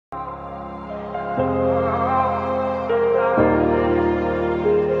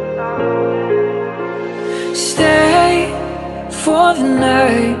Stay for the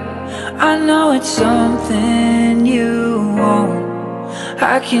night. I know it's something you won't.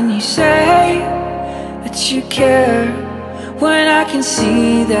 How can you say that you care when I can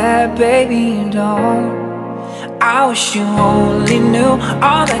see that, baby, you don't? I wish you only knew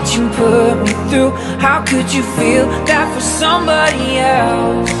all that you put me through. How could you feel that for somebody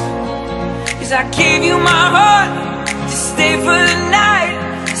else? 'Cause I gave you my heart to stay for the night.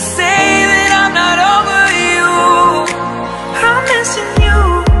 Say that I'm not over you. I'm missing you,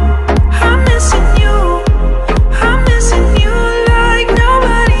 I'm missing you, I'm missing you like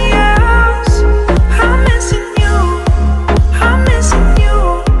nobody else. I'm missing you, I'm missing you,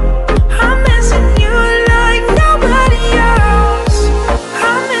 I'm missing you like nobody else.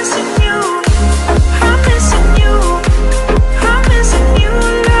 I'm missing you, I'm missing you, I'm missing you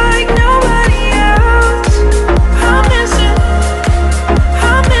like nobody else. I'm missing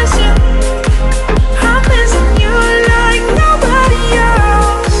you like nobody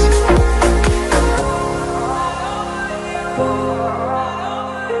else.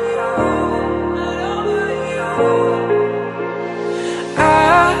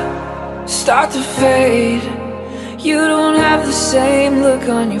 I start to fade. You don't have the same look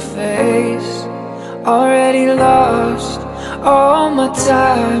on your face. Already lost all my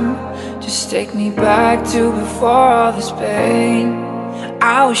time. Just take me back to before all this pain.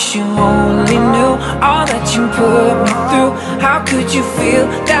 I wish you only knew all that you put me through. How could you feel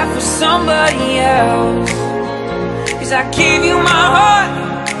that for somebody else? 'Cause I gave you my heart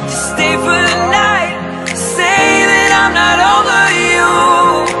to stay for the night. Say that I'm not over you.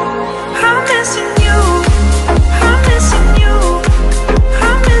 I'm missing you, I'm missing you,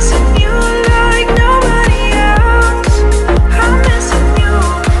 I'm missing you like nobody else. I'm missing you,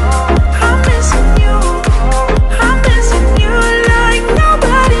 I'm missing you, I'm missing you like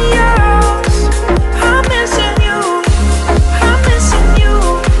nobody else. I'm missing you, I'm missing you,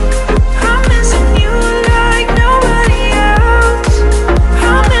 I'm missing you like nobody else.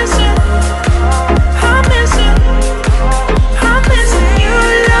 I'm missing you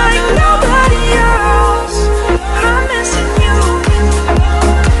like nobody else. I'm missing you.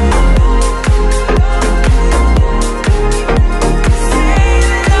 Say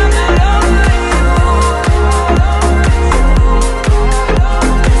that I'm not over you.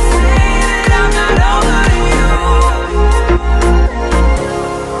 Say that I'm not over you.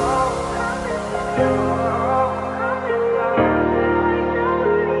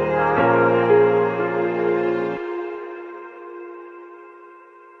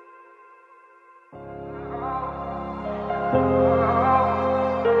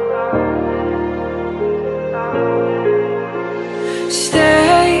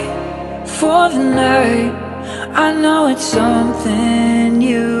 Stay for the night. I know it's something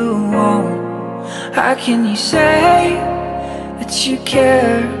you won't. How can you say that you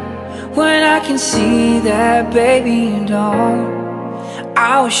care when I can see that, baby, you don't?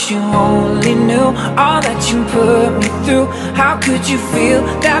 I wish you only knew all that you put me through. How could you feel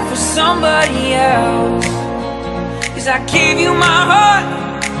that for somebody else? 'Cause I gave you my heart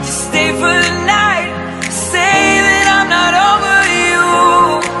to stay for the night. Say that I'm not over you.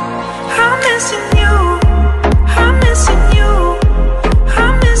 I'm missing you, I'm missing you,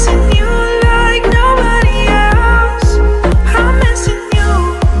 I'm missing you like nobody else. I'm missing you,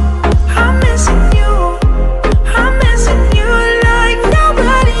 I'm missing you, I'm missing you like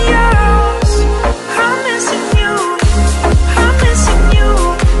nobody else. I'm missing you, I'm missing you,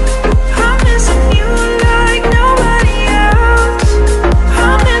 I'm missing you like nobody else.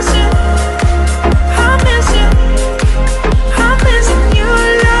 I'm missing you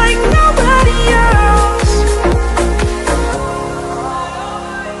like nobody else.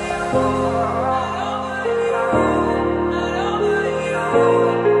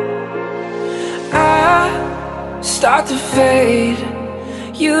 I start to fade.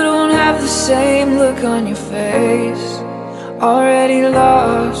 You don't have the same look on your face. Already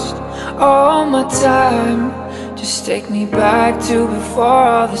lost all my time. Just take me back to before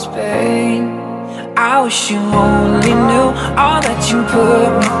all this pain. I wish you only knew all that you put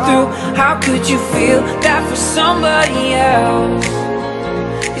me through. How could you feel that for somebody else?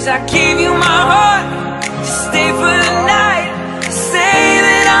 'Cause I gave you my heart to stay for the night. Say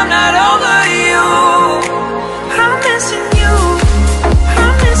that I'm not over you. I'm missing you,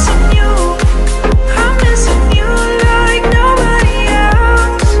 I'm missing you, I'm missing you like nobody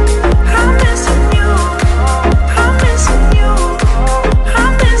else. I'm missing you, I'm missing you,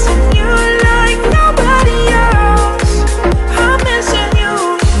 I'm missing you like nobody else. I'm missing you,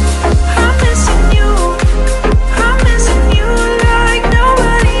 I'm missing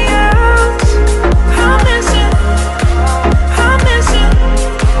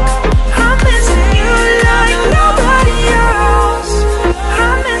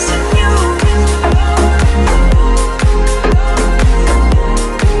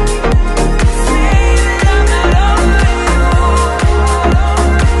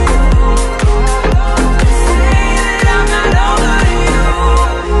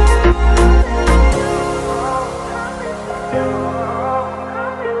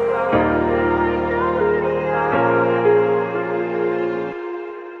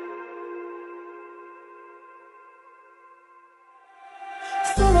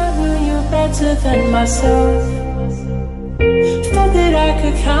better than myself. Thought that I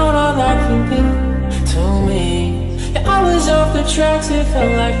could count all I could be to me. Yeah, I was off the tracks, it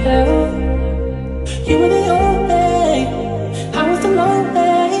felt like hell. You were the only